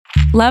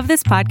Love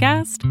this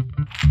podcast?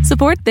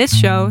 Support this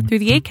show through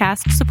the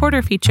Acast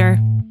supporter feature.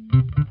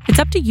 It's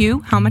up to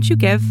you how much you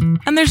give,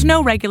 and there's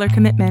no regular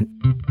commitment.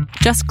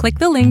 Just click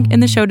the link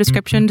in the show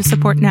description to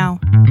support now.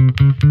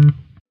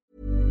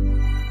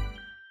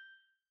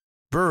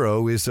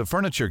 Burrow is a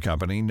furniture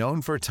company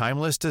known for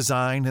timeless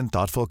design and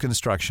thoughtful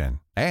construction,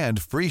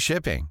 and free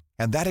shipping,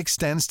 and that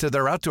extends to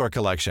their outdoor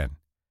collection.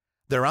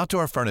 Their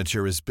outdoor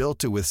furniture is built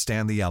to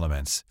withstand the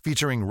elements,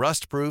 featuring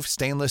rust-proof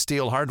stainless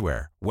steel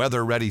hardware,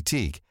 weather-ready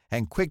teak,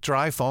 and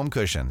quick-dry foam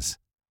cushions.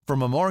 For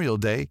Memorial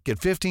Day, get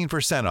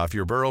 15% off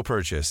your Burrow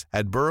purchase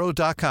at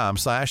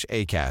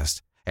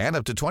burrow.com/ACAST and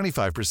up to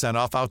 25%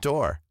 off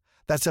outdoor.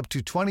 That's up to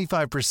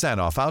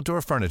 25% off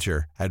outdoor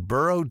furniture at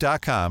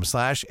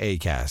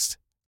burrow.com/ACAST.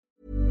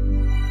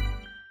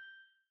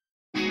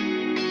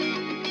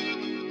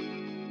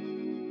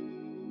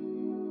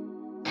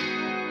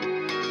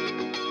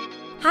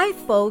 Hi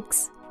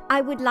folks,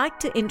 I would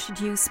like to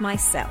introduce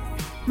myself.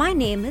 My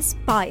name is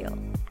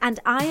Payal, and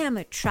I am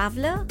a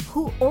traveler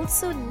who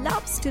also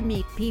loves to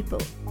meet people.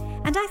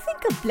 And I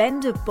think a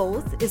blend of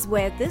both is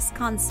where this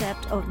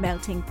concept of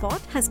Melting Pot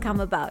has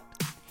come about.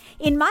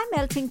 In my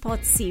Melting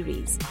Pot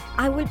series,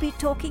 I will be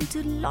talking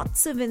to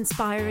lots of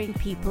inspiring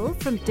people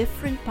from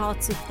different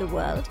parts of the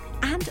world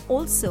and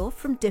also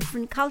from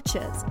different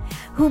cultures,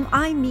 whom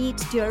I meet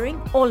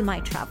during all my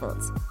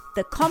travels.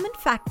 The common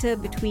factor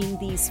between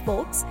these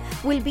folks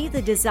will be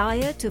the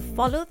desire to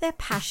follow their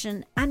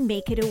passion and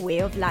make it a way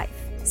of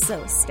life.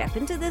 So step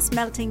into this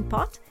melting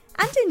pot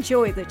and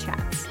enjoy the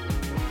chats.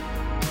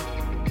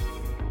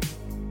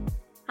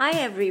 Hi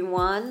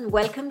everyone,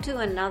 welcome to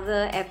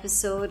another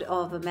episode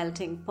of A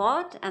Melting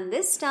Pot, and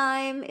this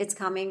time it's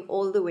coming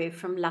all the way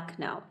from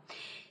Lucknow.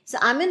 So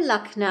I'm in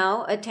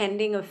Lucknow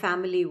attending a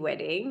family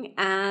wedding,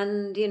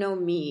 and you know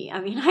me,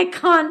 I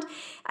can't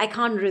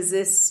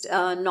resist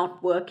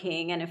not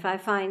working, and if I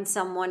find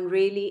someone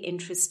really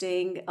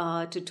interesting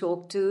to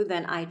talk to,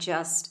 then I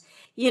just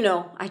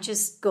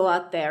go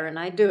out there and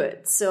I do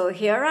it. So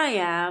here I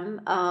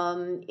am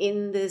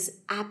in this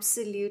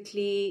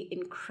absolutely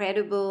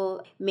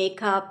incredible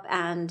makeup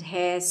and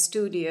hair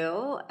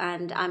studio,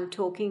 and I'm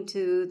talking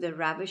to the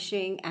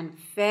ravishing and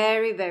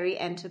very, very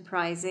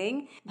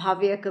enterprising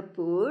Bhavya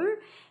Kapoor,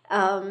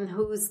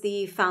 who's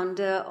the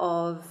founder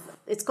of,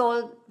 it's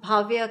called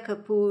Bhavya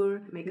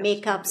Kapoor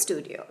Makeup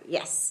Studio.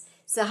 Yes.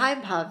 So hi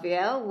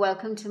Bhavya,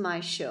 welcome to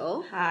my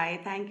show. Hi,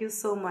 thank you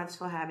so much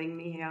for having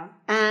me here.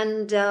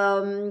 And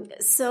I'm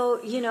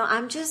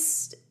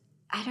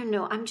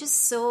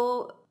just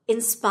so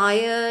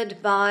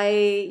inspired by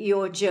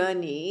your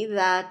journey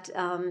that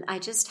I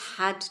just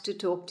had to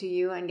talk to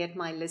you and get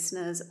my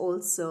listeners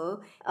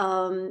also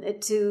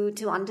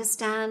to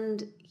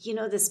understand,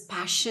 this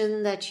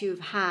passion that you've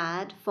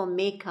had for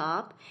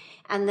makeup,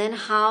 and then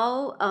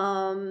how,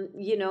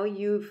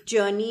 you've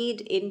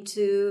journeyed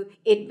into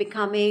it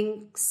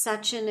becoming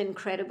such an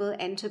incredible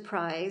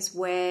enterprise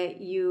where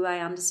you, I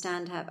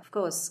understand, have, of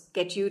course,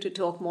 get you to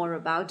talk more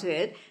about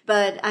it.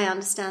 But I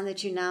understand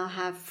that you now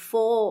have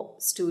 4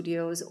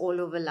 studios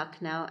all over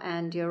Lucknow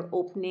and you're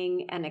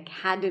opening an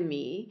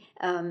academy.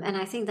 And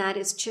I think that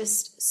is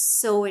just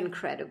so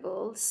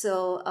incredible.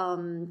 So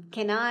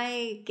can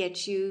I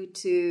get you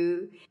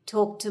to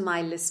talk to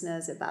my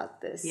listeners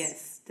about this?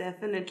 Yes,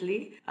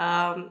 definitely.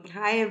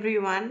 Hi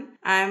everyone.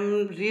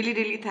 I'm really,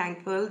 really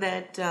thankful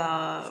that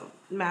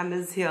ma'am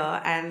is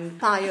here and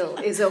Payal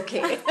is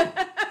okay.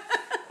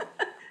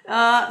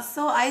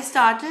 So I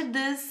started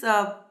this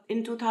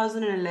in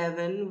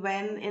 2011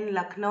 when in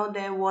Lucknow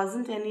there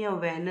wasn't any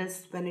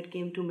awareness when it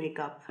came to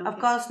makeup. Okay. Of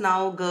course,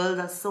 now girls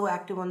are so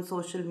active on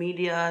social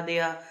media, they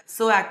are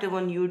so active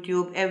on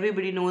YouTube,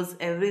 everybody knows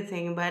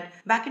everything. But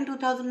back in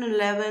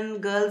 2011,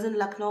 girls in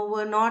Lucknow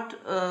were not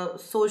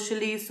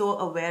socially so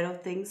aware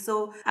of things.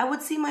 So I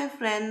would see my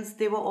friends,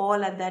 they were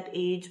all at that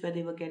age where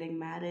they were getting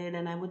married,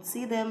 and I would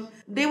see them,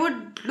 they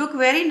would look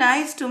very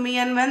nice to me,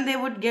 and when they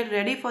would get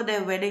ready for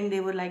their wedding, they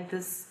were like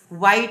this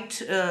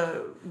white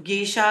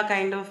geisha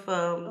kind of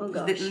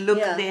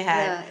look they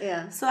had.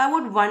 Yeah. So I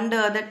would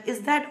wonder that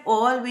is that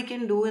all we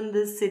can do in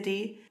this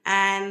city?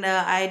 And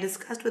I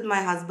discussed with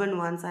my husband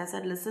once. I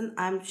said, listen,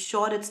 I'm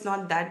sure it's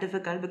not that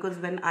difficult because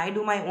when I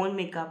do my own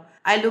makeup,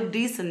 I look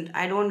decent.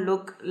 I don't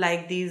look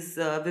like these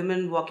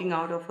women walking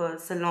out of a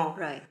salon.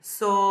 Right.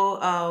 So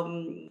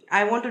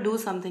I want to do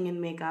something in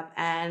makeup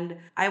and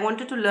I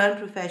wanted to learn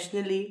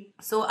professionally.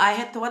 So I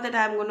had thought that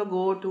I'm going to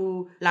go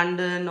to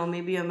London or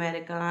maybe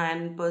America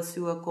and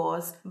pursue a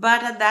course.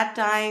 But at that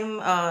time,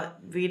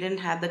 we didn't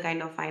have the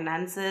kind of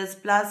finances.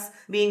 Plus,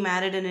 being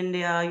married in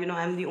India,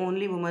 I'm the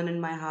only woman in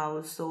my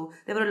house. So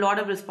there were a lot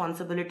of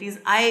responsibilities.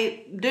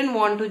 I didn't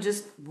want to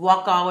just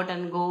walk out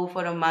and go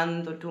for a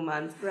month or 2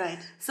 months. Right.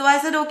 So I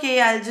said, okay,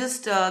 I'll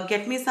just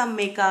get me some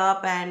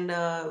makeup and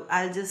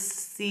I'll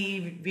just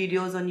see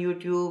videos on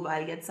YouTube.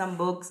 I'll get some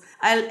books.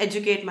 I'll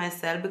educate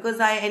myself because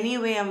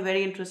I'm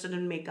very interested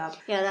in makeup.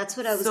 Yeah, that's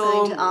what I was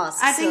going to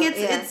ask. I think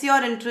it's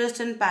your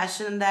interest and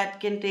passion that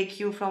can take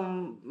you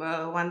from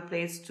one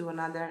place to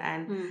another,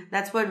 and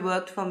that's what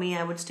worked for me.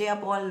 I would stay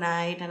up all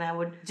night and I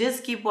would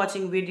just keep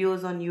watching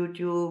videos on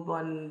YouTube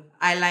on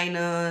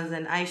eyeliners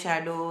and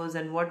eyeshadows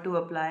and what to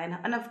apply,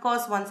 and of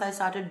course once I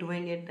started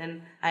doing it,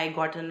 then I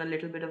got in a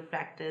little bit of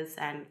practice,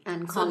 and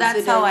so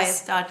that's how I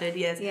started.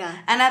 Yes. Yeah.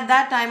 And at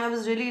that time I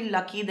was really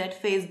lucky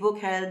that Facebook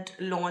had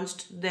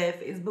launched their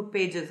Facebook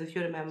pages, if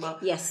you remember.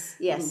 Yes.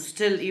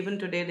 Still, even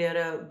today,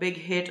 they're a big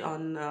hit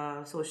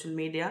on social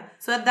media.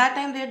 So at that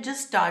time, they had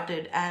just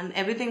started, and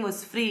everything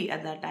was free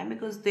at that time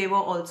because they were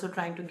also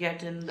trying to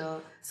get in the.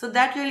 So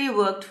that really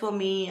worked for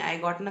me. I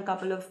got in a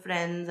couple of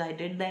friends, I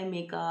did their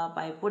makeup,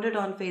 I put it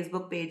on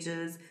Facebook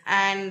pages,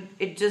 and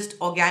it just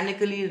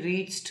organically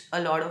reached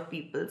a lot of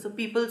people. So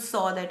people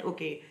saw that,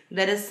 okay,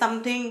 there is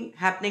something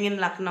happening in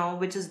Lucknow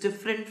which is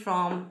different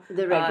from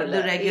the regular.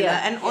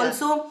 And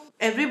also,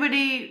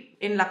 everybody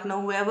in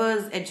Lucknow, whoever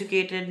is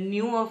educated,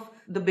 knew of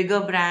the bigger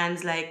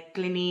brands like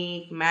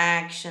Clinique,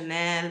 MAC,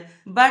 Chanel,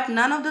 but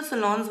none of the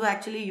salons were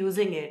actually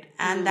using it,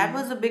 and that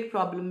was a big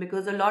problem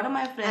because a lot of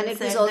my friends and it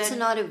said was also that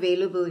not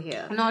available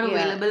here. Not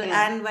available.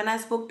 Yeah. And when I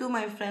spoke to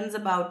my friends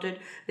about it,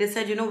 they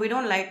said, we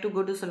don't like to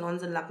go to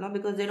salons in Lucknow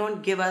because they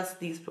don't give us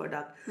these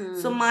products.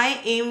 So my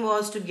aim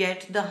was to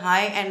get the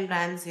high-end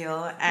brands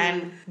here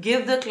and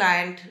give the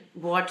client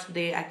what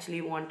they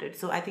actually wanted.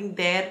 So I think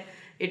there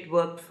it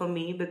worked for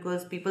me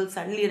because people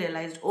suddenly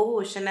realized,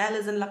 oh, Chanel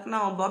is in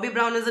Lucknow, Bobbi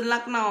Brown is in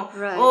Lucknow,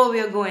 Right. oh, we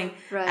are going.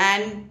 Right.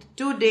 And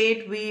to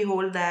date, we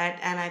hold that,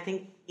 and I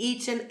think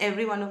each and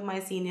every one of my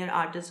senior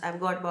artists, I've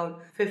got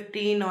about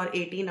 15 or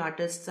 18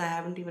 artists, I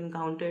haven't even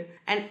counted,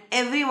 and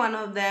every one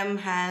of them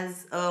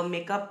has a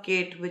makeup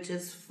kit which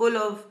is full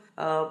of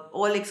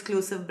all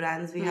exclusive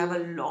brands. We have a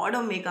lot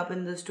of makeup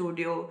in the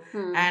studio,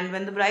 and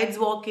when the brides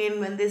walk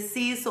in, when they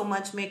see so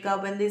much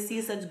makeup, when they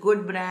see such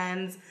good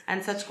brands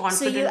and such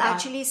confident So you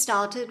actually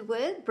started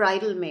with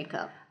bridal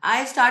makeup.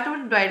 I started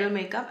with bridal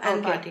makeup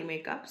and party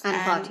makeups. And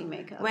party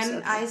makeups,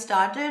 When I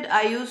started,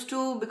 I used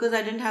to, because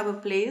I didn't have a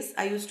place,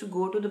 I used to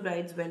go to the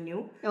bride's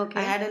venue. Okay.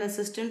 I had an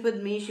assistant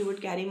with me. She would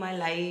carry my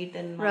light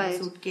and my Right.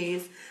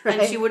 suitcase. Right.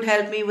 And she would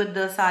help me with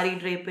the sari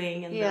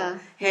draping and Yeah.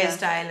 the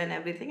hairstyle and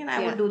everything. And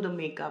I Yeah. would do the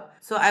makeup.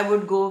 So I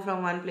would go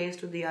from one place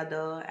to the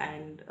other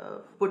and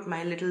put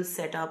my little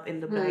setup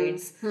in the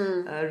bride's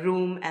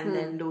room and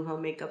then do her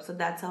makeup. So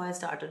that's how I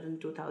started in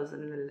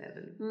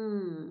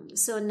 2011.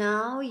 So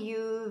now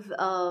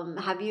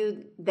have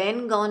you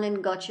then gone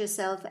and got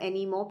yourself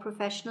any more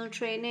professional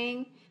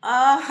training?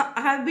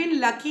 I've been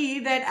lucky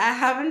that I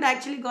haven't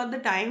actually got the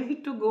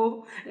time to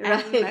go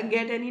and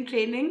get any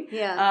training.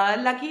 Yeah.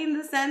 Lucky in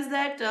the sense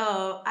that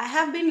I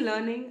have been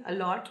learning a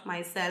lot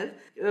myself.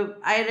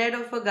 I read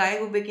of a guy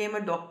who became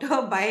a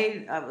doctor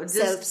by just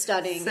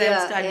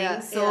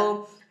Self-studying.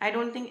 So I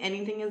don't think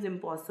anything is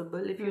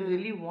impossible if you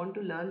really want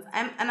to learn.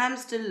 I'm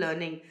still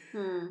learning.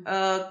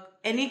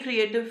 Any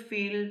creative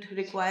field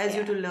requires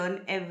you to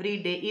learn every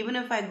day. Even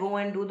if I go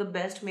and do the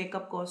best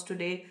makeup course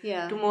today,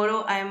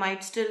 tomorrow I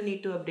might still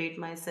need to update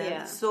myself.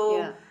 Yeah.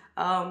 So,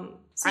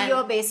 So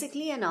you're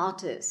basically an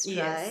artist,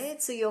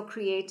 right? So you're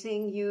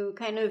creating,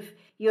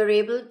 you're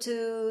able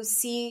to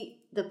see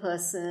the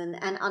person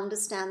and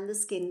understand the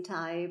skin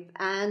type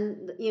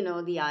and,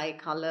 the eye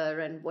color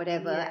and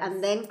whatever,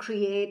 and then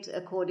create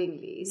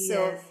accordingly.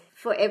 So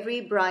for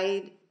every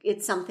bride,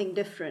 it's something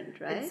different,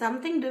 right? It's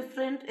something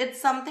different.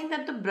 It's something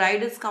that the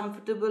bride is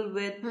comfortable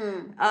with.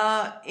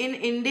 In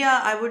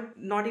India, I would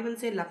not even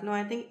say Lucknow.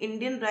 I think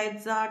Indian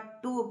brides are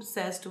too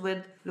obsessed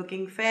with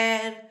looking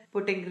fair,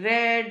 putting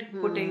red,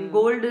 putting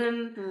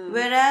golden.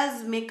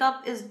 Whereas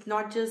makeup is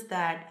not just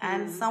that.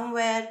 And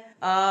somewhere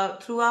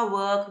through our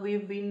work,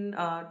 we've been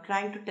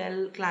trying to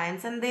tell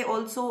clients, and they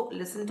also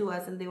listen to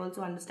us and they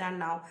also understand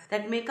now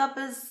that makeup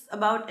is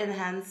about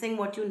enhancing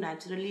what you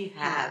naturally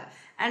have.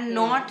 And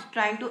not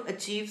trying to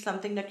achieve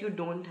something that you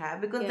don't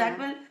have, because that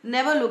will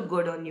never look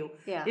good on you.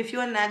 Yeah. If you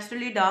are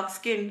naturally dark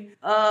skinned,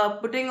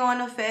 putting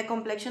on a fair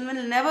complexion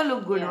will never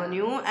look good on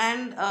you.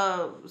 And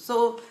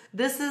so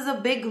this is a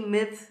big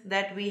myth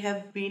that we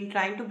have been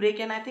trying to break,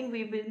 and I think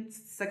we've been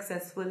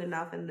successful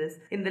enough in this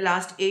in the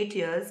last 8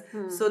 years.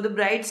 So the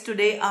brides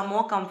today are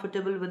more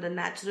comfortable with the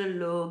natural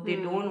look. They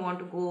don't want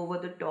to go over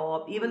the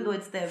top, even though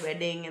it's their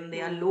wedding and they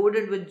are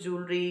loaded with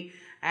jewelry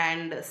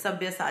and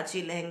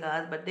Sabyasachi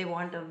lehengas, but they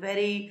want a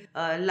very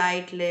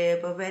light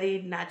lip, a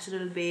very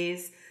natural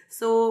base.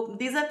 So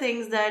these are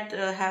things that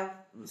have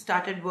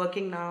started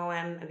working now,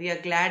 and we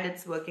are glad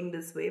it's working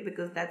this way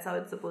because that's how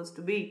it's supposed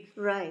to be.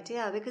 Right,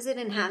 because it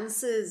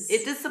enhances.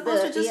 It is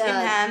supposed to just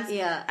enhance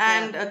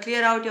and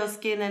clear out your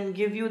skin and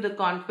give you the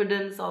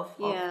confidence of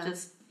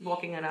just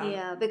walking around.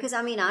 Yeah, because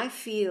I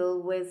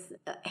feel with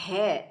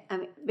hair,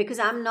 because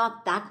I'm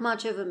not that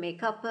much of a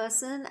makeup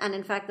person, and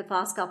in fact the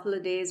past couple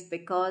of days,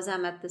 because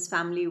I'm at this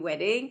family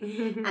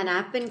wedding and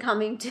I've been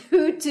coming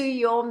to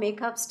your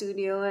makeup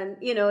studio, and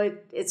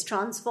it's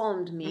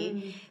transformed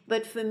me.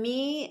 But for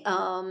me,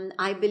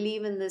 I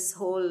believe in this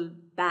whole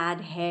bad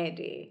hair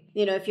day.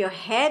 if your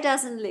hair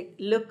doesn't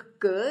look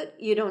good,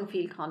 you don't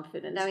feel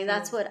confident. I mean,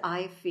 that's what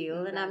I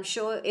feel. And I'm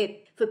sure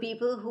for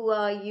people who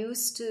are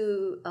used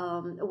to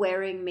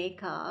wearing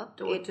makeup.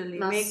 Totally.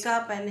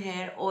 Makeup and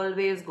hair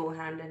always go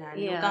hand in hand.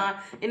 Yeah. You can't.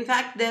 In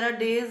fact, there are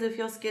days if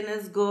your skin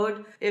is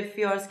good, if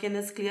your skin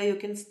is clear, you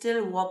can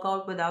still walk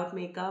out without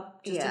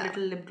makeup. Just a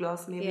little lip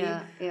gloss maybe.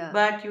 Yeah.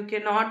 But you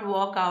cannot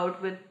walk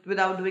out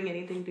without doing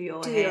anything to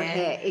your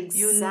hair. Exactly.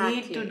 You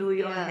need to do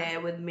your hair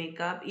with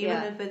makeup,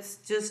 even if it's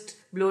just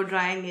blow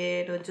drying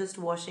it or just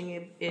washing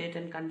it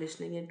and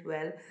conditioning it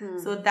well.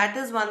 So that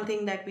is one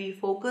thing that we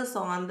focus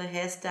on, the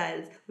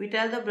hairstyles. We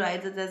tell the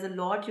brides that there's a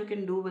lot you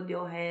can do with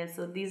your hair.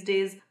 So these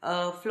days,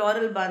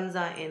 floral buns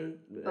are in,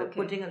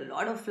 putting a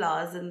lot of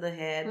flowers in the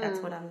hair. That's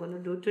what I'm going to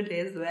do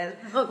today as well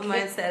for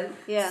myself.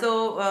 Yeah.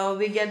 So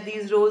we get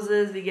these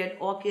roses, we get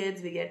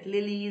orchids, we get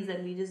lilies,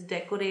 and we just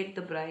decorate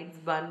the bride's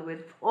bun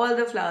with all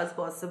the flowers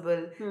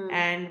possible.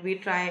 And we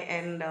try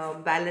and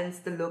balance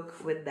the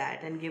look with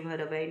that and give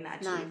her a very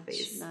natural face.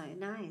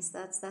 Nice.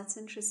 That's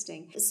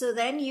interesting. So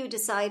then you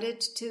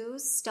decided to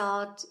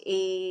start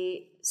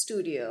a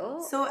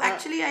studio. So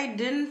actually I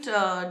didn't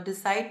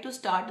decide to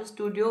start a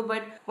studio,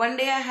 but one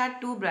day I had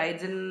two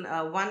brides, and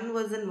one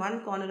was in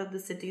one corner of the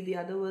city, the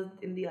other was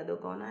in the other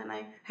corner, and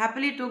I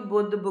happily took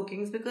both the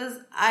bookings because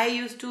I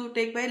used to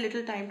take very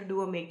little time to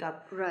do a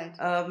makeup. Right.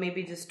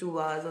 Maybe just 2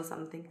 hours or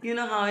something. You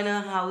know how in a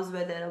house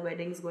where there are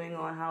weddings going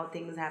on, how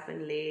things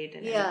happen late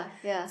and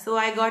yeah. So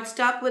I got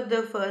stuck with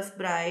the first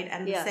bride,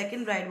 and the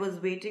second bride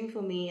was waiting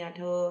for me at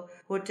her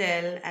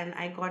hotel, and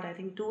I got, I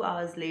think, 2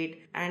 hours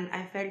late, and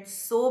I felt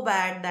so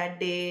bad that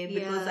day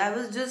because I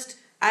was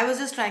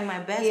just trying my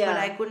best, but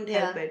I couldn't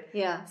help it.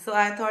 Yeah. So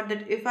I thought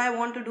that if I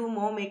want to do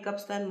more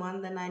makeups than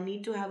one, then I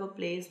need to have a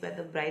place where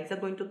the brides are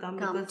going to come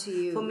because to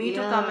you. for me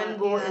to come and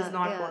go is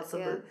not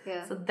possible.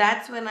 Yeah. So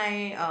that's when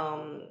I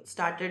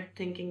started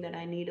thinking that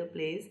I need a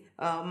place.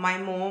 My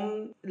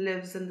mom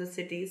lives in the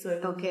city, so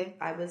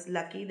I was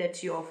lucky that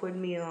she offered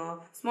me a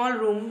small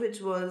room which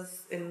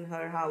was in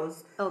her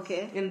house.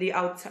 In the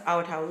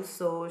outhouse.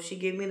 So she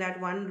gave me that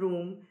one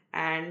room.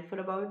 And for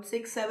about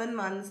 6-7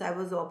 months, I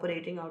was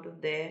operating out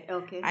of there.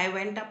 I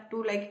went up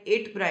to like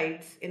 8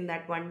 brides in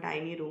that one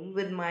tiny room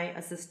with my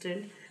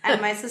assistant. And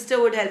my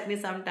sister would help me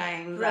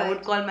sometimes. I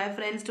would call my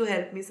friends to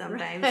help me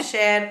sometimes.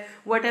 Share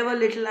whatever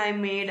little I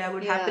made. I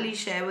would happily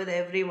share with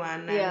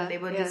everyone. And they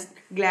were just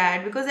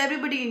glad because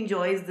everybody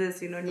enjoys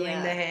this, doing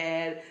the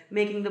hair,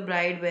 making the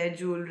bride wear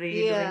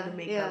jewelry, doing the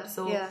makeup.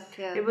 So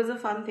it was a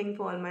fun thing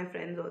for all my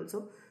friends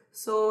also.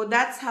 So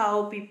that's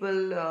how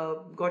people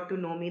got to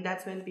know me.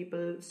 That's when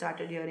people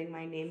started hearing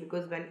my name,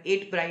 because when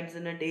 8 brides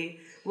in a day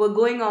were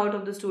going out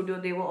of the studio,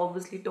 they were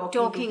obviously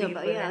talking to people.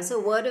 About, so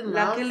word of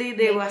mouth. Luckily,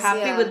 they were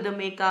happy with the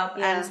makeup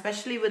and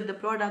especially with the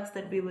products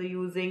that we were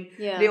using.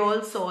 They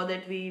all saw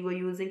that we were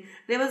using.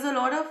 There was a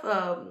lot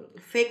of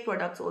fake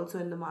products also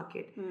in the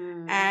market.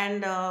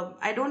 And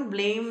I don't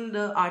blame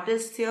the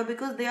artists here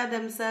because they are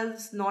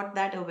themselves not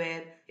that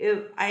aware.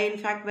 I in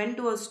fact went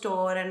to a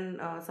store and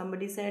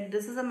somebody said,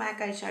 this is a MAC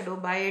eyeshadow,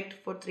 buy it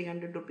for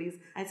 300 rupees.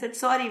 I said,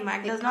 sorry,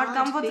 MAC does not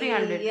come for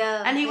 300.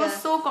 And he was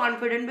so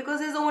confident because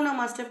his owner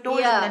must have told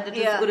him that it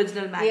is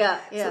original MAC.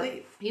 So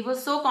he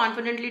was so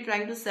confidently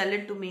trying to sell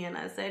it to me, and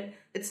I said,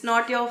 it's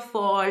not your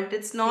fault,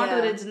 it's not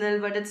original,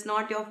 but it's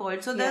not your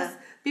fault. So there's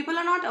people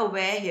are not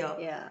aware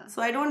here.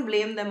 So I don't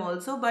blame them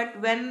also, but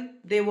when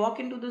they walk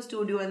into the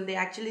studio and they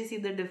actually see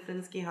the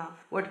difference ki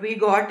what we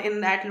got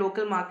in that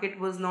local market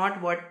was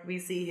not what we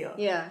see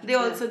here. They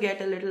also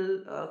get a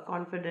little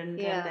confident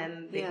and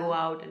then they go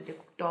out and they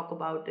talk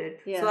about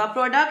it. So our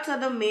products are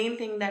the main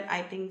thing that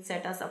I think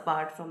set us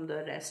apart from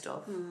the rest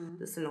of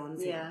the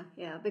salons here.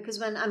 Because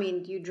when,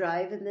 you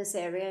drive in this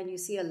area and you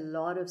see a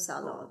lot of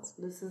salons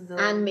this is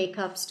and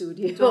makeup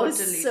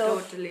studios.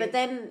 Totally. But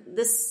then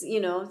this,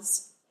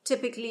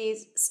 typically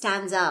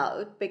stands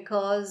out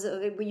because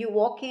you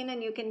walk in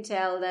and you can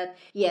tell that,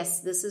 yes,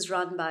 this is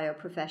run by a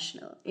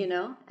professional,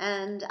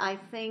 and I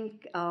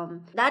think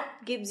that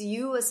gives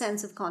you a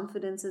sense of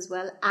confidence as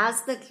well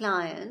as the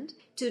client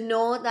to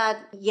know that,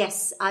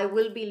 yes, I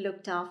will be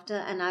looked after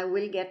and I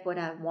will get what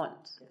I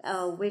want,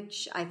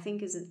 which I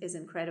think is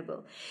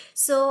incredible.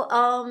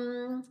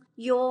 So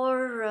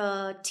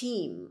your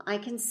team, I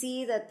can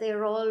see that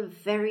they're all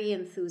very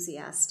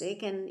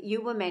enthusiastic, and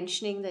you were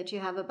mentioning that you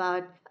have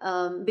about,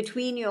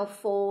 between your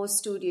 4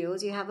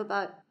 studios, you have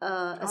about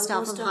a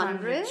staff of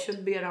 100?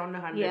 Should be around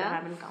 100. I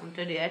haven't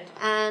counted yet.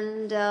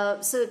 And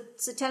so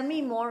tell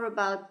me more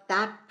about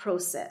that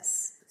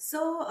process.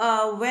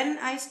 So when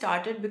I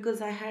started,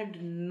 because I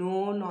had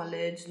no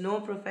knowledge, no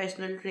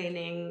professional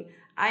training,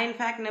 I in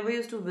fact never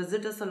used to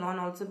visit a salon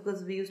also,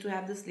 because we used to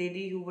have this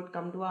lady who would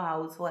come to our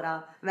house for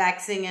our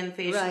waxing and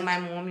facial. My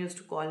mom used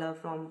to call her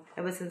from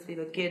ever since we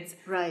were kids.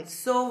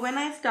 So when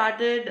I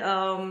started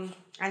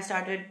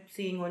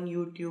seeing on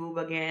YouTube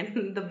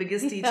again, the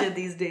biggest teacher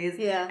these days,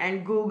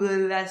 and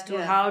Google as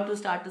to how to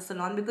start a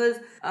salon, because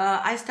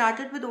I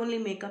started with only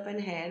makeup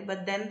and hair,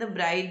 but then the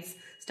brides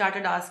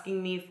started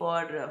asking me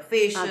for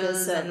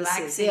facials and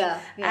waxing,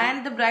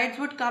 and the brides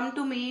would come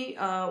to me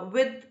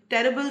with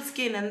terrible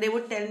skin, and they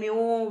would tell me,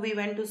 oh, we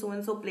went to so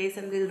and so place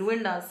and they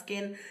ruined our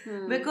skin.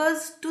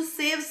 Because to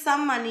save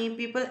some money,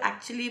 people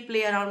actually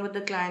play around with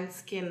the client's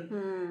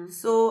skin.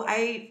 So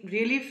I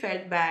really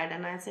felt bad,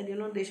 and I said,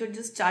 they should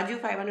just charge you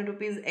 500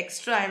 rupees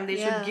extra, and they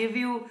should give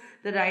you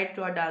the right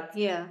product.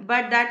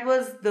 But that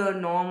was the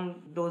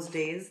norm those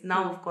days.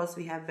 Now, of course,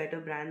 we have better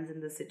brands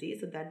in the city,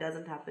 so that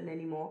doesn't happen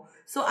anymore.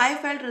 So I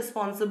felt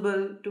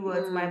responsible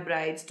towards my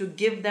brides to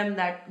give them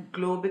that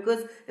glow,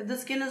 because if the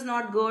skin is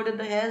not good, if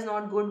the hair is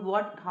not good,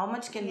 how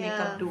much can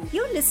makeup do?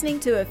 You're listening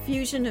to a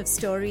fusion of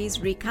stories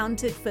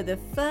recounted for the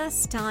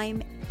first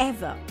time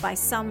ever by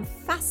some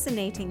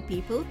fascinating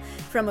people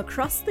from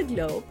across the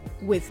globe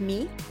with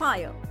me,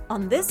 Payal,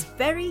 on this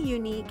very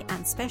unique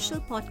and special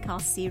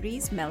podcast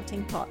series,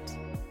 Melting Pot.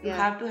 You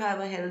have to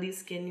have a healthy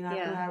skin. You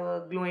have to have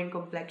a glowing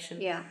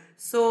complexion. Yeah.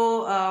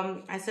 So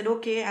I said,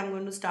 okay, I'm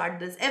going to start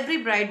this.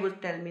 Every bride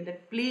would tell me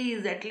that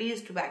please, at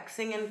least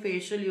waxing and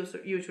facial,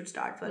 you should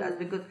start for us,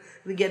 because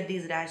we get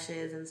these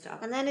rashes and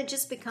stuff. And then it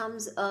just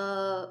becomes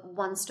a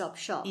one-stop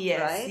shop, Yes,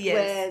 right? yes.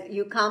 Where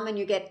you come and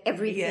you get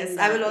everything. Yes, done.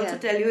 I will also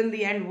tell you in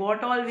the end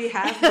what all we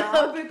have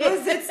now,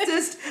 because it's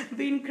just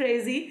been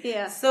crazy.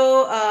 Yeah.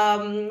 So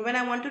when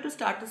I wanted to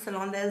start a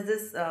salon, there's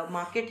this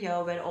market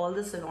here where all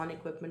the salon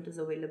equipment is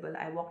available.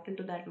 I walked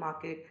into that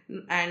market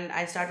and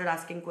I started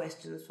asking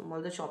questions from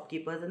all the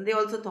shopkeepers, and they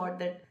also thought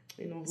that,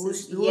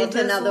 who's this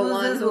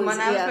woman?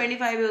 I was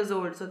 25 years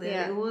old, so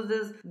they're like, who's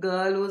this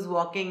girl who's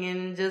walking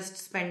in just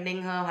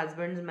spending her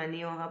husband's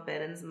money or her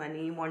parents'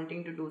 money,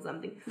 wanting to do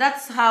something?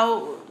 That's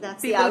how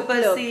people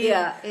perceive.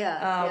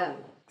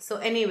 So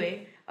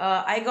anyway,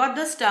 I got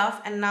the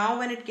stuff, and now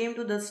when it came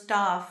to the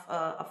staff,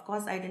 of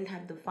course I didn't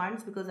have the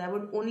funds, because I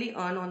would only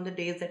earn on the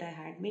days that I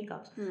had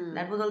makeups.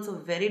 That was also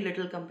very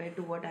little compared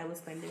to what I was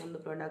spending on the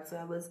product. So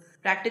I was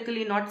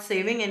practically not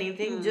saving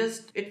anything.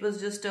 It was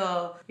just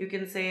you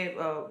can say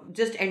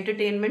just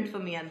entertainment for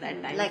me at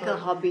that time. Like a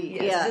hobby.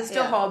 Yes,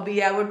 a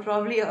hobby. I would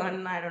probably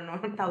earn,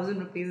 1,000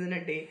 rupees in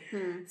a day.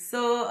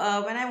 So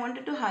when I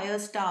wanted to hire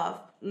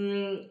staff,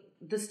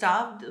 the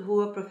staff who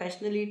were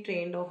professionally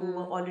trained or who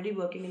were already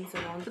working in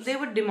salons, so they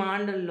would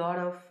demand a lot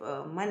of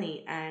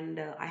money, and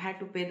I had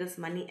to pay this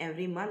money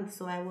every month.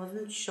 So I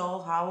wasn't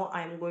sure how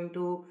I'm going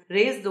to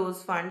raise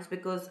those funds,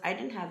 because I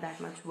didn't have that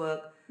much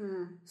work.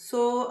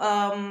 So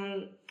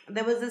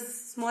there was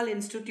this small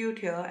institute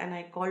here, and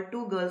I called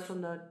two girls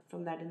from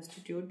that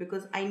institute,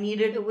 because I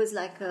needed. It was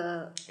like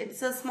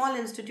It's a small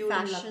institute.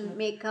 Fashion,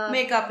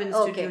 makeup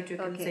institute, you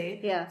can say.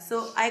 Yeah.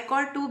 So I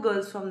called two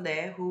girls from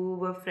there who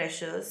were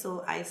freshers.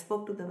 So I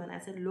spoke to them and I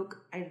said,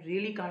 look, I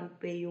really can't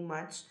pay you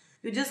much.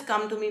 You just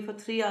come to me for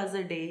 3 hours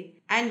a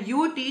day and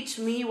you teach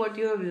me what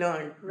you have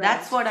learned. Right.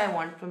 That's what I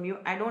want from you.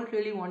 I don't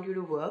really want you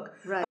to work.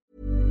 Right.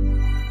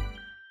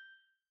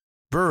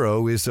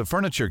 Burrow is a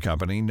furniture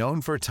company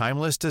known for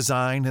timeless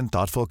design and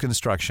thoughtful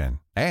construction,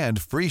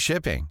 and free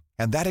shipping,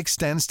 and that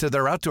extends to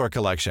their outdoor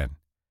collection.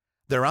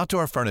 Their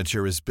outdoor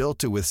furniture is built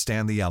to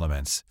withstand the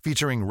elements,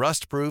 featuring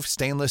rust-proof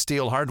stainless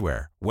steel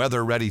hardware,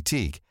 weather-ready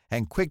teak,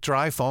 and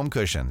quick-dry foam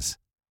cushions.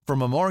 For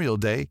Memorial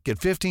Day, get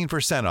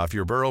 15% off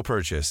your Burrow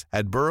purchase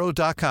at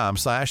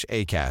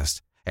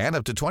burrow.com/ACAST, and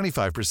up to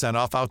 25%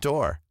 off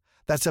outdoor.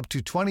 That's up to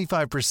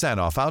 25%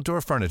 off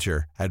outdoor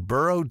furniture at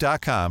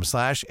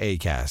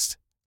burrow.com/ACAST.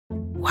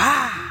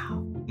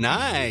 Wow.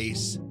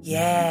 Nice.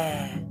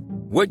 Yeah.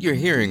 What you're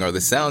hearing are the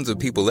sounds of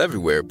people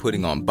everywhere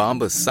putting on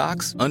Bombas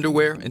socks,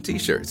 underwear, and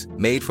T-shirts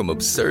made from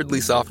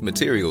absurdly soft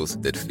materials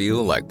that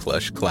feel like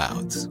plush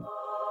clouds.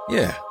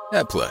 Yeah,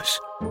 that plush.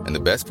 And the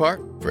best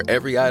part? For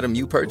every item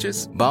you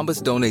purchase,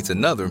 Bombas donates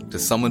another to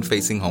someone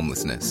facing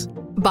homelessness.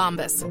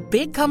 Bombas.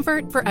 Big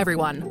comfort for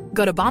everyone.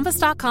 Go to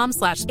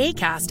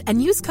bombas.com/ACAST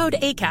and use code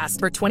ACAST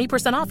for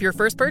 20% off your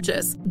first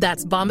purchase.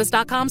 That's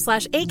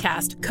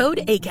bombas.com/ACAST.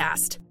 Code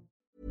ACAST.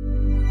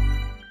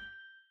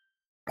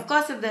 Of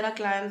course, if there are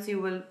clients, I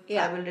will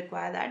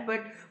require that.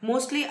 But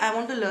mostly, I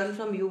want to learn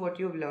from you what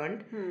you've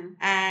learned.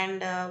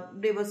 And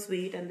they were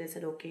sweet, and they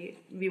said, okay,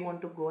 we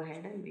want to go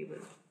ahead and we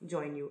will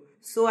join you.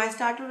 So I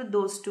started with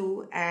those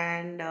two,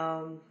 and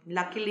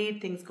luckily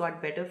things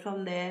got better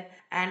from there.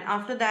 And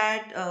after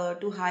that,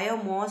 to hire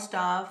more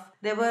staff,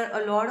 there were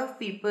a lot of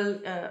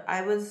people.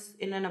 I was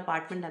in an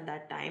apartment at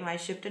that time. I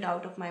shifted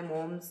out of my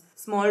mom's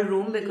small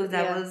room because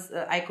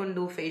I couldn't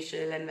do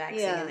facial and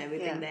waxing and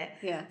everything there.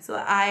 Yeah.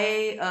 So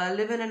I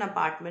live in an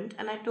apartment,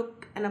 and I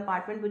took an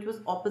apartment which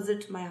was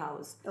opposite my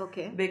house.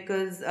 Okay.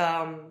 Because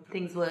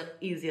things were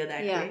easier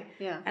that way.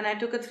 Yeah. And I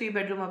took a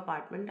 3-bedroom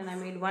apartment, and I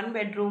made one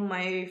bedroom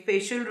my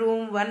facial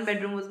room, one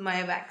bedroom was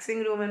my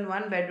waxing room, and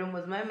one bedroom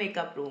was my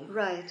makeup room.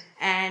 Right.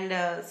 And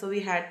so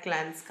we had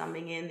clients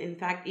coming in. In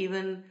fact,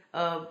 even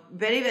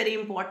very, very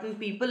important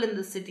people in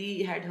the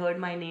city had heard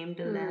my name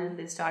till then, and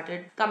they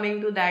started coming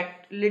to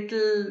that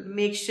little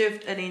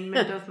makeshift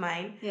arrangement of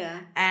mine. Yeah.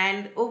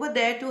 And over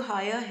there, to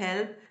hire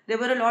help, there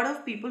were a lot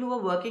of people who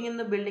were working in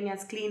the building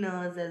as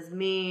cleaners, as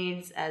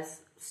maids,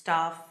 as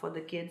staff for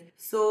the kids.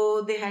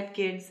 So they had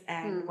kids,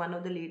 and one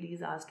of the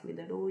ladies asked me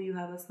that, oh, you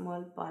have a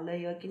small parlor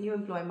here, can you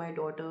employ my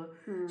daughter?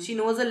 She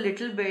knows a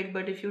little bit,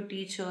 but if you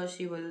teach her,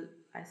 she will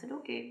I said,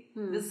 okay,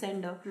 just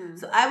send her.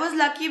 So I was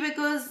lucky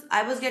because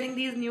I was getting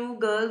these new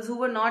girls who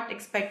were not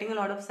expecting a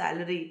lot of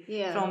salary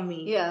from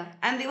me. Yeah.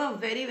 And they were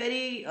very,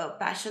 very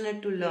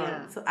passionate to learn.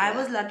 Yeah. So I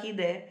was lucky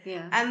there.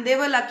 Yeah. And they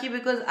were lucky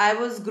because I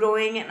was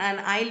growing and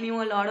I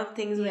knew a lot of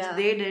things which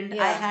they didn't.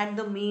 I had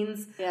the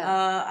means.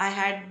 I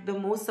had the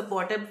most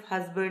supportive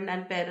husband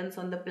and parents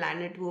on the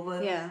planet who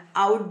were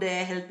out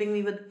there helping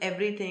me with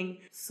everything.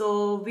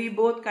 So we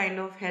both kind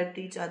of helped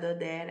each other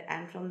there.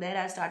 And from there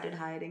I started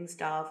hiring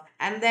staff.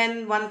 And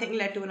then one thing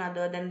led to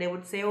another. Then they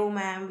would say, oh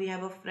ma'am, we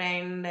have a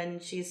friend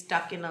and she's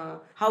stuck in a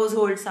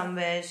household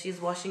somewhere.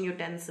 She's washing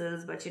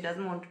utensils, but she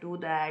doesn't want to do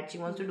that. She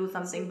wants to do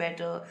something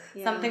better,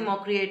 something more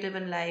creative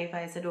in life.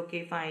 I said,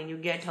 okay, fine, you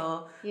get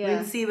her.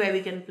 We'll see where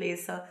we can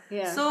place her.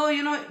 So,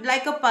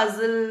 like a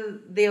puzzle,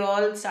 they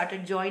all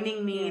started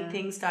joining me.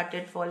 Things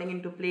started falling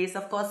into place.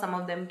 Of course, some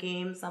of them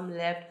came, some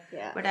left.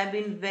 But I've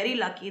been very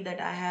lucky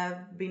that I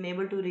have been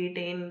able to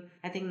retain,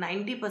 I think,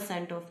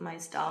 90% of my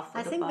staff for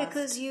I the think past.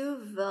 because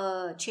you've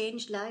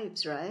changed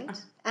lives, right?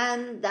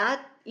 And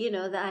that,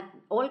 that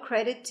all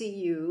credit to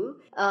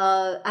you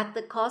at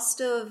the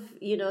cost of,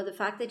 the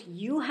fact that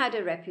you had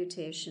a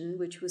reputation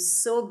which was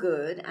so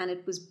good and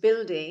it was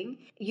building.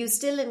 You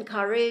still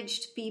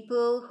encouraged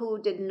people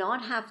who did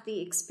not have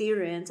the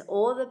experience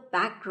or the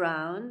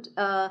background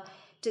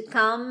to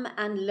come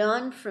and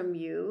learn from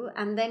you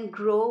and then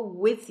grow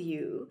with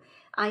you.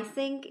 I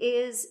think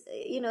is,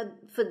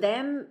 for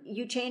them,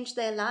 you changed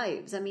their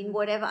lives. I mean,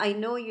 whatever, I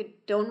know you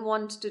don't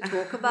want to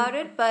talk about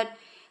it, but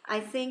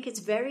I think it's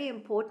very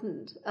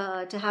important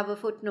to have a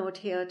footnote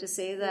here to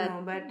say that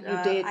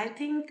you did. I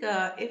think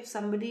if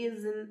somebody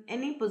is in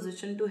any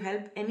position to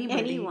help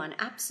anyone,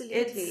 absolutely.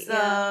 It's,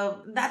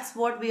 that's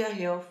what we are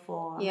here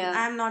for. Yeah.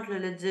 I'm not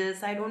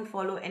religious. I don't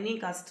follow any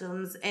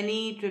customs,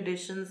 any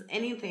traditions,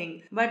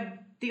 anything. But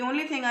the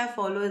only thing I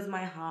follow is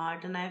my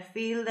heart. And I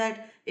feel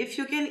that if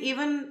you can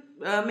even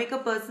make a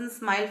person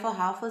smile for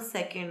half a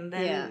second,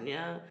 then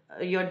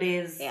your day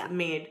is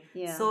made.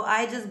 Yeah. So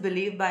I just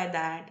believe by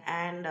that.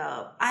 And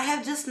I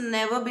have just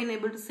never been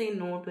able to say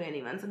no to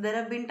anyone. So there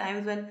have been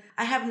times when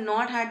I have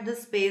not had the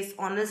space.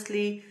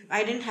 Honestly,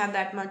 I didn't have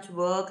that much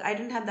work. I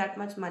didn't have that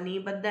much money.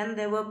 But then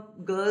there were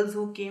girls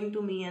who came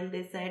to me and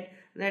they said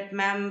that,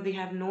 ma'am, we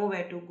have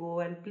nowhere to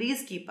go and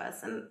please keep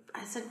us. And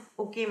I said,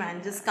 okay,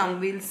 man, just come.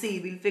 We'll see.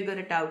 We'll figure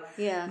it out.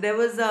 Yeah. There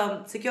was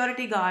a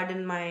security guard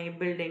in my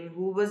building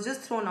who was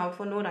just thrown out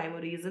for no rhyme or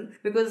reason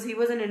because he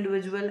was an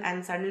individual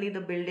and suddenly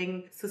the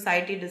building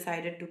society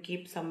decided to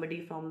keep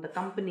somebody from the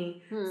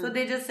company. So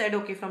they just said,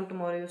 okay, from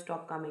tomorrow you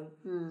stop coming.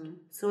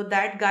 So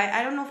that guy,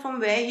 I don't know from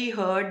where he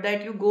heard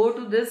that you go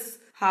to this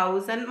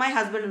house, and my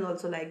husband is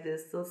also like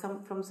this. So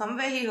from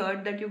somewhere he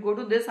heard that you go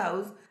to this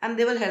house and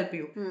they will help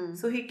you.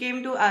 So he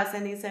came to us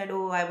and he said,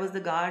 oh, I was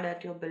the guard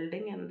at your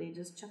building and they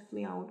just chucked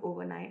me out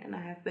overnight and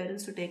I have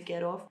parents to take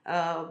care of.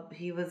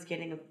 He was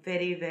getting a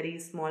very, very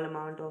small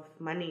amount of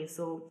money.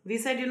 So we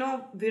said, we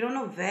don't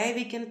know where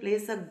we can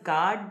place a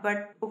guard,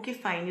 but okay,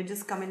 fine, you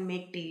just come and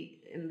make tea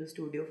in the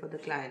studio for the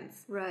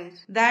clients. Right.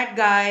 That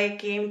guy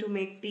came to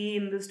make tea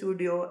in the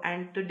studio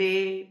and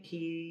today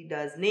he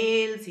does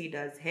nails, he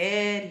does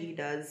hair, he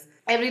does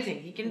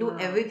everything. He can do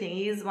everything.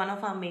 He is one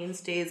of our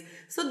mainstays.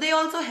 So they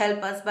also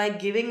help us by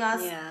giving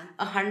us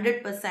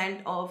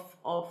 100%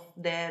 of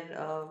their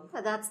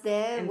that's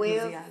their way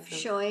of enthusiasm.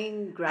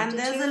 showing gratitude.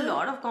 And there's a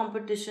lot of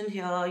competition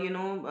here.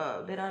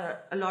 There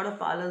are a lot of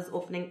parlors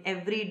opening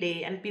every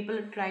day and people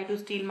try to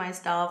steal my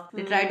staff.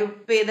 They try to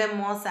pay them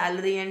more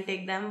salary and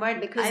take them,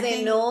 but because I they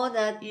think, know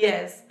that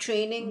the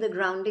training, the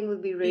grounding will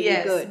be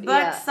really good.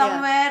 But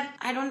somewhere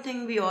I don't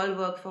think we all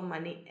work for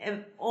money.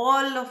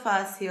 All of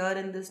us here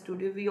in the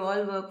studio, we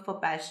all work for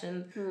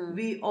passion.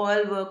 We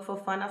all work for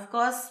fun. Of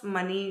course,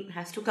 money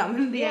has to come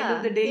in the end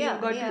of the day. You've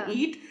got to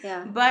eat.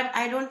 But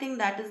I don't think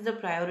that is the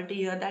priority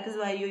here. That is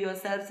why you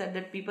yourself said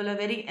that people are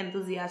very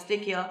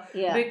enthusiastic here.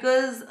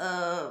 Because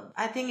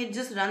I think it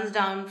just runs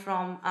down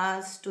from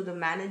us to the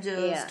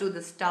managers to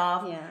the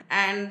staff.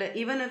 And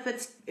even if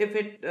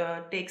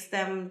it takes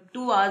them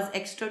 2 hours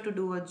extra to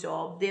do a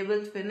job, they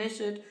will finish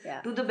it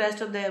to the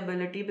best of their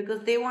ability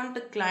because they want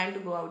the client to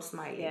go out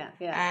smiling.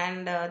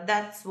 And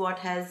that's what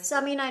has... So,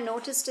 I mean, I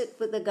noticed it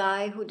with the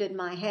guy who did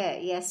my hair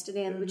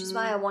yesterday, and which is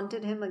why I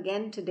wanted him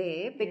again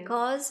today,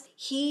 because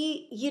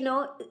he,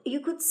 you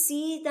could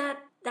see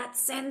that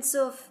sense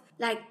of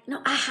like,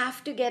 no, I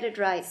have to get it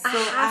right. So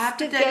I have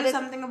to tell you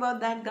something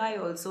about that guy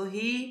also.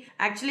 He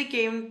actually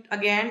came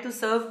again to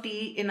serve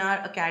tea in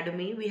our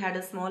academy. We had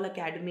a small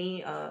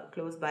academy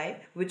close by,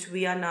 which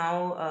we are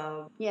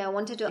now... I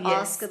wanted to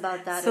ask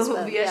about that so as well.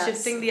 So we are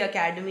shifting the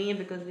academy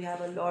because we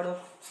have a lot of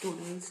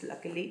students,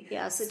 luckily.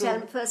 So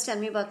tell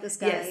me about this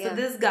guy. Yes, so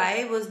this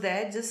guy was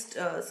there just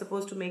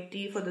supposed to make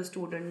tea for the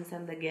students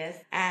and the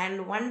guests.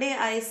 And one day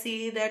I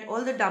see that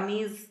all the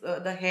dummies,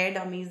 the hair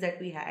dummies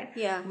that we had,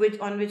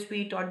 on which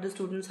we taught taught the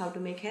students how to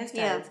make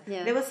hairstyles.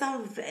 Yeah. There were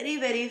some very,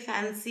 very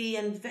fancy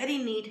and very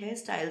neat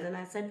hairstyles. And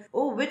I said,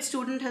 oh, which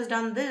student has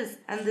done this?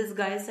 And this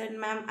guy said,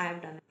 ma'am, I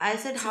have done it. I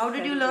said, how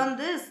did you learn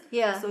this?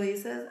 Yeah. So he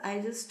says, I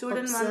just stood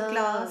in one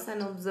class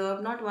and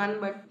observed, not one,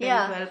 but 10,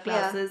 Yeah, 12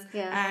 classes.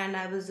 yeah. And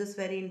I was just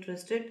very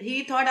interested.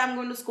 He thought I'm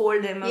going to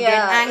scold him or Yeah,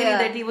 get angry yeah.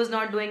 that he was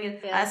not doing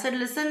it. Yeah. I said,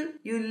 listen,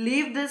 you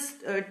leave this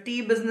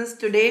tea business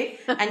today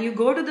and you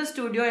go to the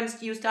studio and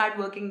you start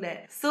working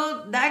there.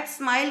 So that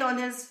smile on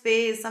his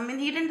face, I mean,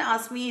 he didn't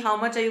ask me how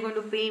much are you going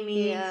to pay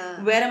me,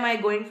 Yeah. where am I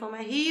going for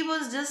my... He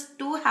was just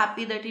too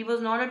happy that he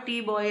was not a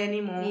tea boy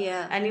anymore.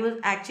 Yeah. And he was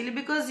actually,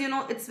 because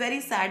it's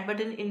very sad,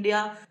 but in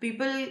India,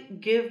 people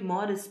give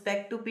more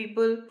respect to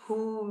people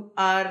who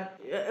are...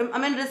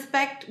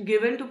 respect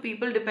given to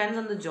people depends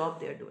on the job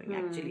they're doing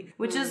actually,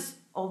 which is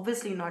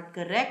obviously not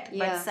correct, Yeah.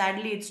 but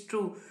sadly it's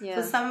true. Yeah.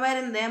 So somewhere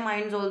in their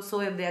minds also,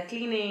 if they're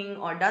cleaning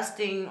or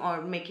dusting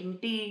or making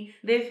tea,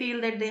 they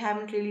feel that they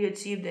haven't really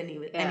achieved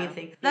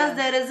anything. Plus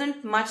there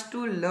isn't much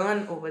to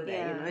learn over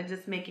there, Yeah. it's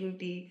just making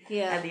tea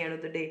Yeah. at the end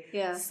of the day.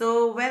 Yeah.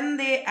 So when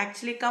they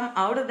actually come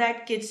out of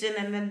that kitchen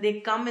and when they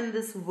come in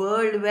this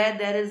world where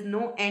there is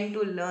no end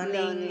to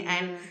learning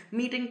and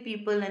meeting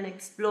people and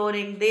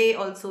exploring, they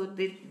also,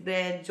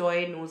 their joy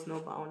knows no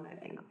bound, I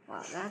think.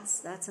 Wow,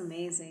 that's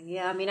amazing.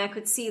 Yeah, I mean, I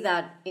could see that.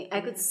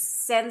 I could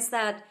sense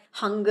that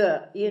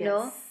hunger, you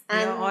know. And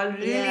they're all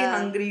really yeah.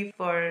 hungry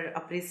for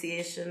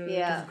appreciation,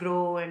 to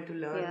grow and to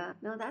learn. Yeah,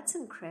 no, that's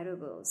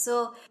incredible.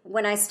 So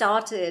when I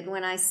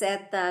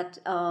said that,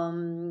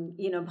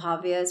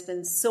 Bhavya has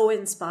been so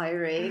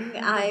inspiring,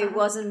 I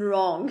wasn't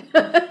wrong.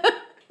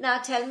 Now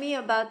tell me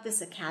about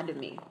this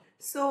academy.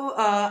 So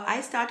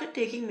I started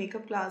taking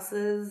makeup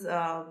classes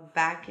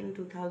back in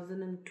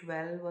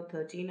 2012 or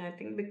 13, I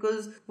think,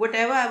 because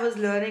whatever I was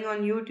learning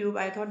on YouTube,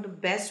 I thought the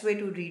best way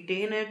to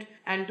retain it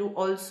and to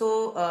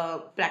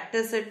also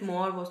practice it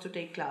more was to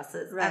take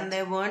classes. Right. And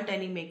there weren't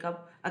any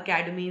makeup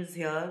academies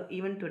here.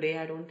 Even today,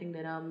 I don't think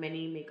there are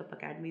many makeup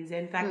academies here.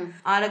 In fact,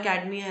 our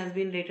academy has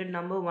been rated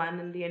number 1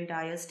 in the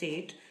entire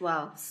state.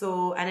 Wow.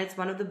 So, and it's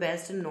one of the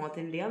best in North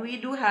India. We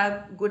do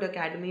have good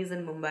academies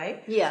in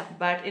Mumbai. Yeah.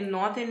 But in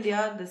North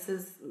India, this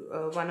is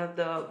one of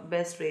the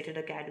best rated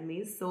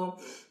academies. So,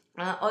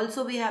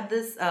 also we have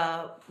this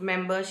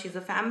member, she's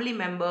a family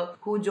member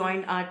who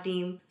joined our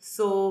team.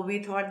 So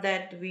we thought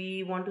that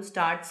we want to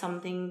start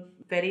something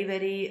very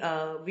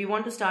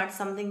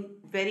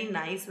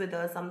nice with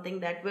her, something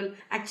that will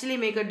actually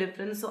make a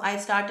difference. So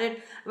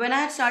when I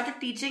had started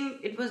teaching,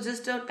 it was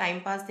just a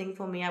time pass thing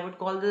for me. I would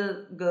call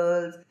the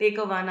girls, take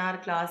a 1-hour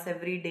class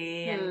every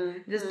day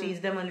and just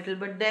teach them a little.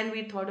 But then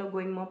we thought of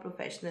going more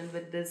professional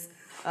with this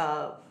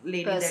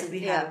lady that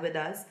we have with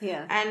us.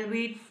 Yeah. And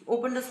we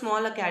opened a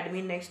small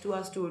academy next to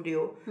our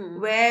studio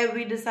where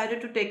we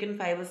decided to take in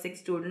 5 or 6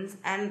 students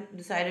and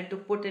decided to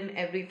put in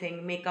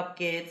everything, makeup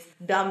kits,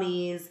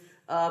 dummies,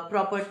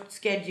 proper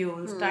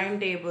schedules,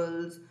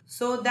 timetables.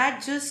 So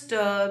that just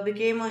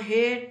became a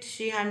hit.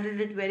 She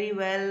handled it very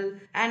well.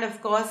 And of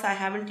course, I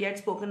haven't yet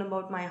spoken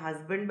about my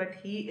husband, but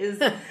he is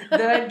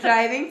the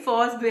driving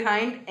force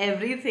behind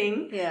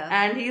everything. Yeah.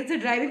 And he is the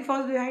driving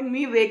force behind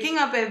me waking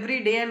up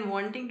every day and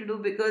wanting to do,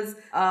 because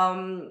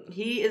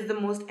he is the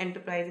most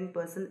enterprising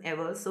person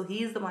ever. So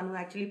he is the one who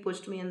actually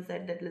pushed me and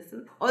said that,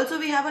 listen, also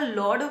we have a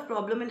lot of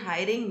problem in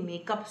hiring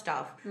makeup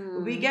staff.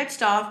 We get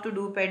staff to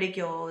do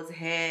pedicures,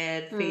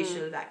 hair,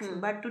 facial, waxing.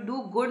 But to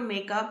do good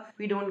makeup,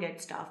 we don't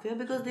get staff here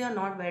because they are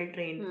not well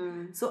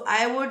trained. So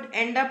I would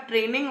end up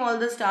training all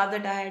the staff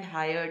that I had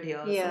hired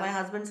here. Yeah. So my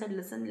husband said,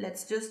 listen,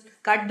 let's just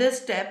cut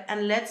this step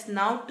and let's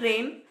now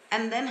train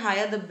and then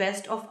hire the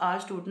best of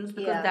our students,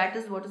 because that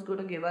is what is going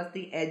to give us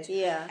the edge.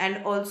 Yeah.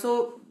 And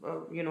also,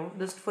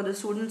 this for the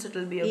students, it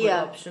will be a good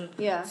option.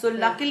 Yeah. So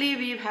luckily,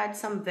 we've had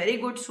some very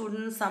good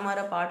students. Some are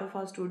a part of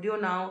our studio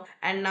now.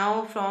 And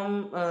now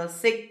from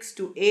 6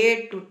 to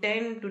 8 to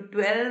 10 to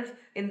 12,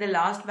 in the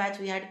last batch,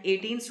 we had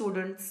 18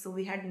 students. So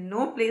we had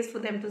no place for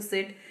them to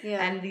sit.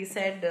 Yeah. And we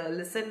said,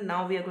 listen,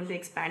 now we are going to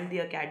expand the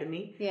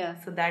academy. Yeah.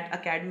 So that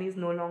academy is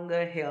no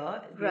longer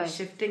here. We're Right.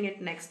 shifting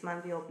it next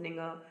month. We're opening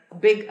a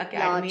big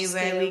academy Large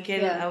where we scale,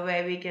 can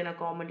where we can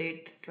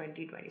accommodate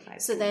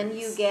 20-25 So then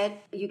you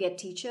get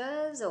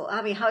teachers, or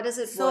I mean, how does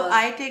it so work?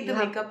 I take the You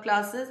have- makeup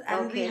classes,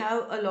 and we Okay.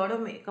 have a lot of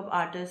makeup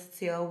artists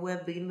here who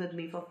have been with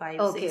me for 5-6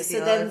 Okay, years.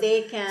 so then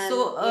they can- So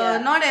yeah.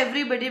 not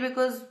everybody,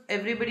 because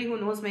everybody who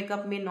knows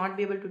makeup may not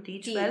be able to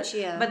teach well.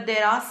 yeah. But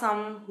there are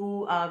some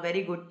who are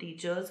very good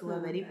teachers who are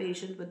very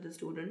patient with the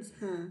students.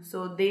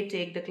 So they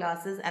take the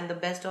classes, and the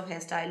best of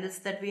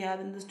hairstylists that we have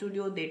in the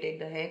studio, they take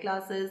the hair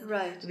classes.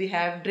 Right. We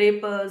have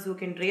drapers who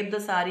can drape the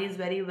saris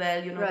very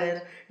well. Right. There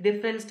are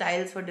different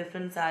styles for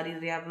different saris.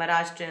 We have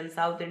Maharashtrian,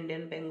 South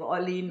Indian,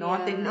 Bengali,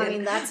 North Yeah. Indian. I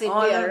mean, that's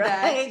all India, of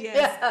that, right?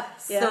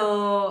 yes. Yeah. So,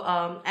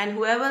 and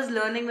whoever's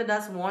learning with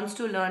us wants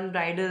to learn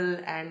bridal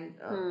and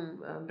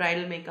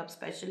bridal makeup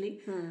specially.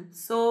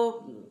 So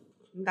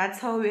that's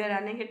how we are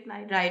running it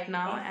right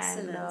now.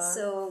 Excellent. And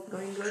So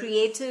going good.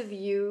 creative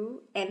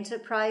you,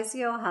 enterprise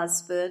your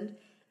husband,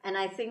 and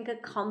I think a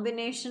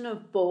combination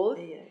of both.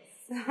 Yes.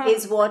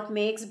 is what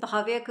makes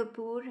Bhavya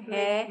Kapoor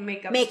Hair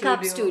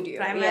Makeup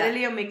Studio.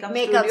 Primarily a makeup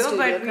studio.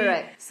 But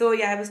correct. So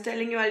yeah, I was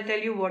telling you, I'll tell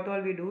you what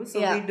all we do. So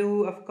we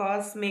do, of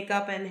course,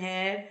 makeup and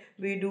hair.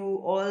 We do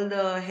all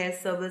the hair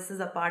services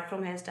apart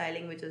from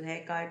hairstyling, which is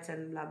haircuts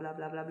and blah, blah,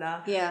 blah, blah,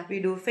 blah. Yeah.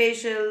 We do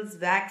facials,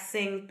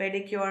 waxing,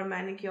 pedicure,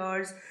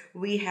 manicures.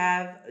 We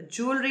have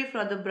jewelry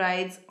for the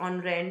brides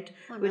on rent,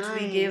 which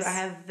we give. I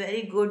have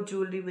very good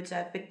jewelry, which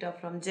I picked up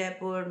from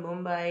Jaipur,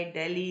 Mumbai,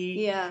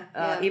 Delhi,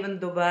 even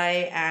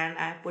Dubai. And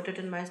I put it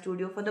in my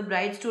studio for the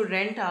brides to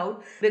rent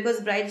out,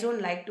 because brides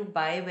don't like to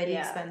buy very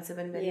expensive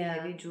and very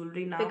heavy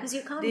jewelry now. Because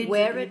you can't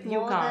wear it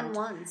more than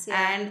once.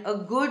 Yeah. And a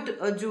good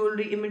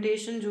jewelry,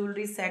 imitation jewelry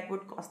set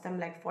would cost them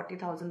like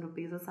 40,000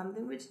 rupees or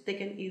something, which they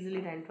can easily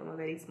rent from a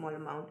very small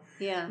amount.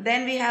 Yeah.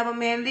 Then we have a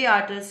mehndi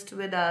artist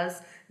with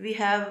us. We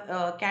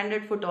have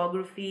candid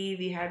photography.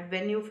 We have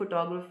venue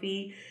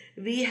photography.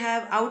 We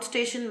have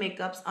outstation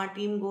makeups. Our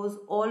team goes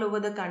all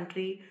over the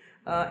country.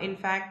 In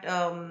fact,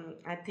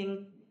 I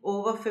think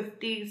over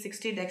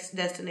 50-60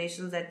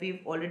 destinations that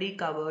we've already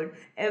covered.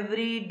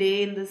 Every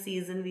day in the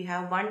season, we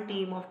have one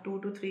team of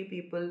 2 to 3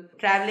 people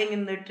traveling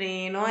in the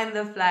train or in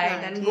the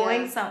flight and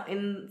going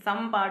in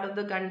some part of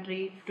the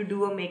country to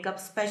do a makeup,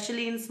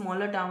 especially in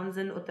smaller towns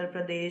in Uttar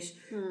Pradesh,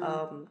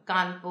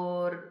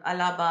 Kanpur,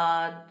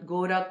 Allahabad,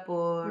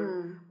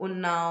 Gorakhpur,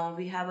 Unnao.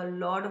 We have a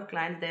lot of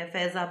clients there,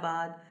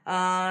 Faizabad.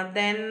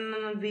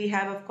 Then we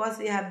have, of course,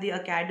 we have the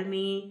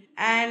academy,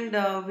 and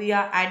we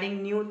are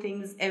adding new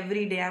things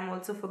every day. I'm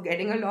also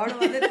forgetting a lot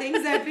of other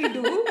things that we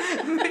do,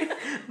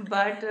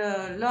 but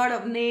a lot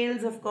of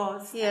nails, of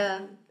course.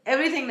 Yeah.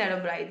 Everything that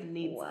a bride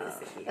needs,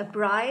 basically. A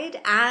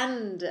bride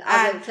and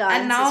other clients.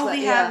 And now as well.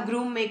 we have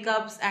groom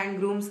makeups and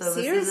groom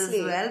services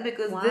as well,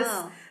 because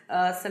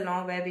this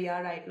salon where we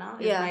are right now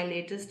is my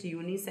latest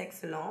unisex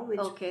salon, which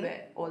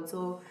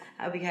also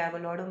we have a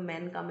lot of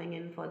men coming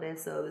in for their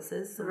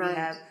services. So we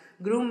have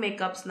groom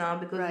makeups now,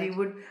 because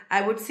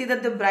I would see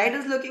that the bride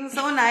is looking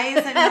so nice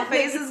and her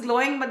face is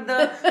glowing, but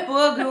the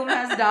poor groom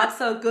has dark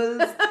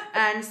circles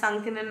and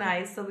sunken in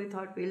eyes. So we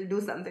thought we'll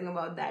do something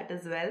about that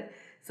as well.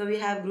 So we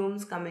have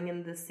grooms coming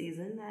in this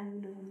season,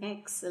 and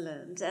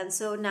excellent. And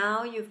so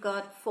now you've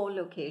got 4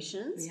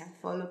 locations. We have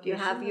 4 locations. You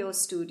have your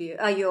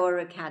studio, your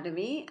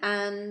academy,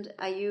 and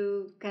are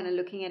you kind of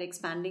looking at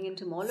expanding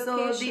into more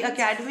locations? So the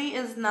academy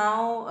is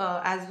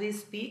now, as we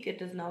speak,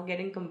 it is now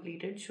getting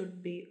completed.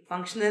 Should be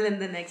functional in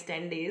the next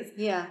 10 days.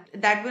 Yeah.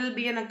 That will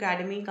be an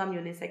academy come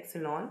unisex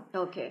salon.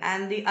 Okay.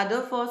 And the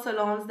other 4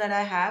 salons that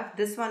I have,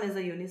 this one is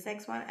a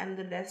unisex one, and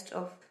the rest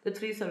of the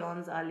 3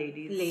 salons are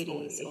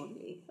ladies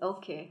only.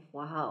 Okay.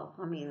 Wow.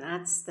 I mean,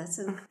 that's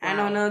And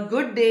on a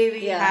good day,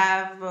 we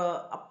have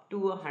up to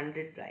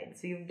 100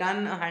 brides. We've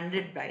done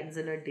 100 brides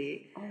in a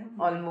day,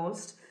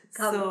 almost.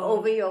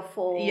 Over your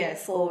 4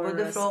 over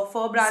the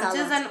 4 branches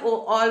salons. And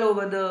all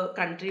over the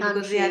country,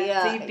 because we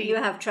had 3 teams. You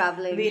have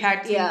traveling. We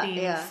had 3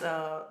 teams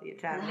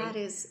traveling. That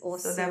is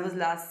awesome. So that was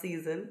last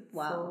season.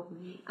 Wow. So,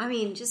 I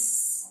mean,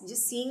 just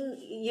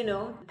seeing,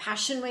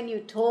 passion when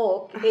you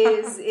talk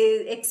is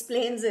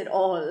explains it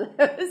all.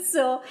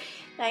 So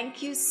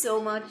thank you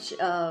so much,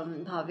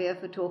 Bhavya,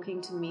 for talking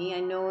to me. I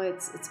know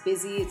it's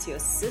busy. It's your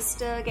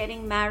sister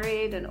getting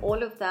married and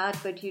all of that,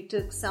 but you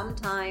took some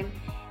time.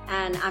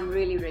 And I'm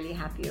really, really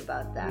happy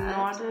about that.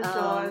 Not at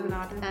all.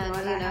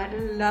 I had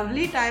a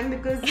lovely time,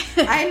 because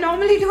I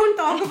normally don't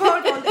talk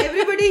about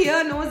everybody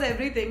here knows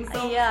everything. So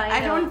I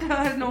don't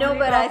normally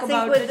but talk I think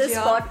about with it this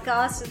here.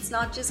 podcast, it's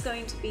not just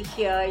going to be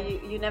here.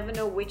 You never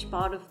know which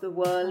part of the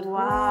world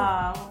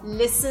who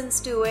listens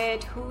to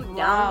it, who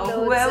downloads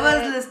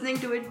Whoever's it. listening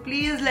to it,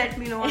 please let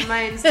me know on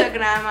my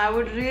Instagram. I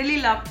would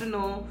really love to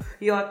know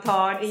your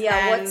thoughts.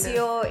 Yeah, what's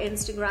your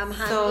Instagram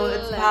handle? So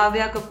it's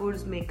Bhavya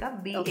Kapoor's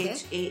Makeup,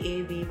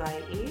 BHAAVYA.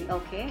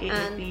 Okay.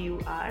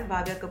 KAPUR,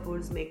 Bhavya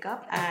Kapoor's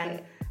Makeup.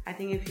 And I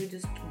think if you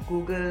just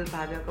Google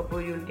Bhavya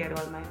Kapoor, you'll get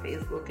all my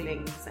Facebook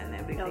links and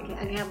everything. Okay,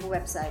 and you have a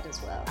website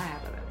as well. I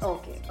have a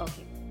website.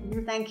 Okay.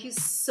 Thank you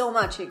so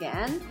much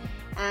again.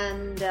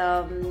 And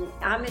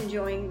I'm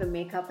enjoying the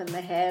makeup and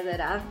the hair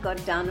that I've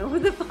got done over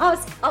the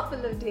past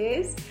couple of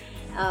days.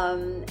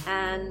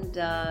 And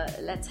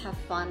let's have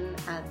fun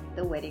at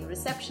the wedding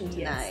reception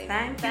tonight. Yes,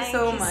 thank you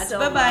so much.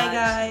 Bye-bye,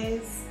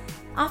 guys.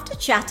 After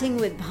chatting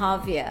with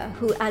Bhavya,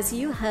 who, as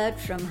you heard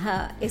from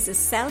her, is a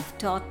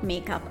self-taught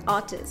makeup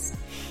artist,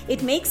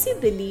 it makes you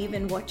believe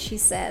in what she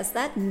says,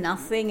 that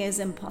nothing is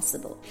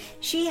impossible.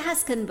 She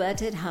has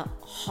converted her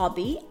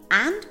hobby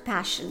and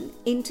passion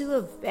into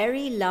a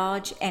very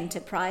large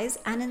enterprise,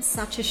 and in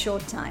such a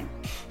short time.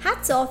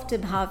 Hats off to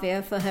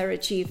Bhavya for her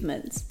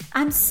achievements.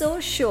 I'm so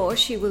sure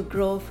she will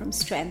grow from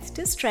strength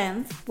to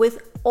strength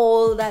with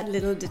all that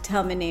little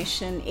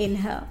determination in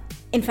her.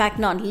 In fact,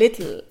 not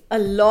little, a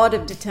lot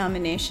of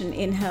determination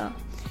in her.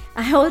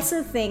 I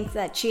also think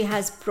that she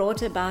has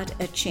brought about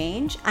a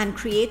change and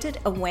created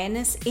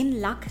awareness in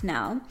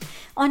Lucknow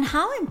on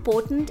how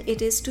important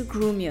it is to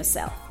groom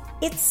yourself.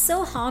 It's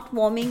so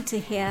heartwarming to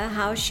hear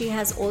how she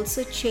has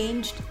also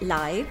changed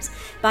lives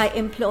by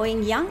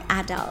employing young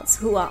adults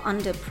who are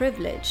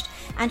underprivileged,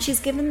 and she's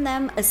given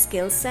them a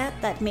skill set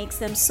that makes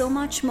them so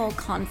much more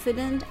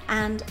confident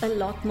and a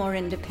lot more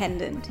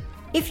independent.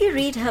 If you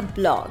read her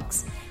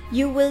blogs,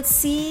 you will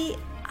see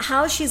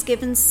how she's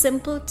given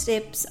simple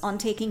tips on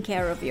taking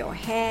care of your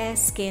hair,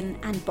 skin,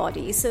 and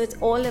body. So it's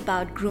all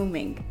about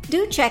grooming.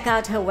 Do check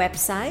out her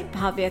website,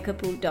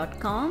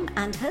 bhavyakapoor.com,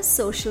 and her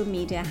social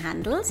media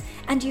handles,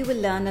 and you will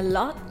learn a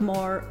lot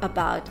more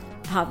about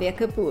Bhavya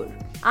Kapoor.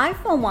 I,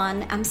 for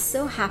one, am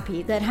so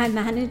happy that I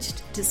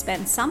managed to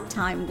spend some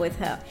time with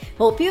her.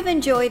 Hope you've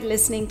enjoyed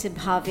listening to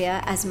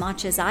Bhavya as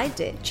much as I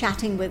did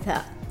chatting with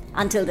her.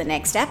 Until the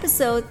next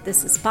episode,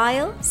 this is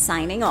Payal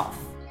signing off.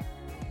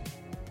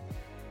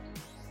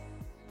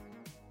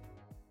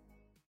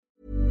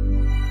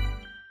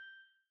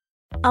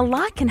 A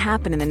lot can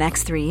happen in the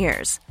next 3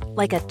 years.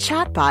 Like a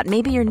chatbot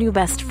may be your new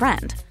best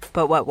friend.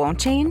 But what won't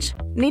change?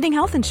 Needing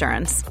health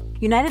insurance.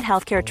 United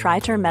Healthcare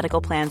Tri-Term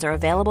Medical Plans are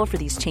available for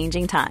these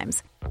changing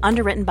times.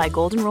 Underwritten by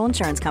Golden Rule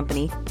Insurance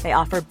Company, they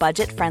offer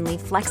budget-friendly,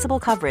 flexible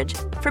coverage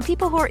for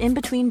people who are in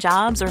between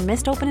jobs or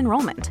missed open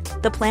enrollment.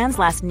 The plans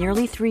last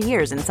nearly 3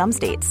 years in some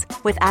states,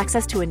 with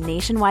access to a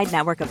nationwide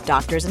network of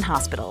doctors and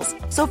hospitals.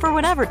 So for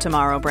whatever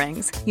tomorrow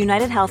brings,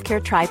 United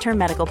Healthcare Tri-Term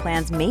Medical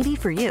Plans may be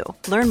for you.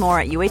 Learn more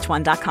at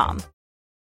uh1.com.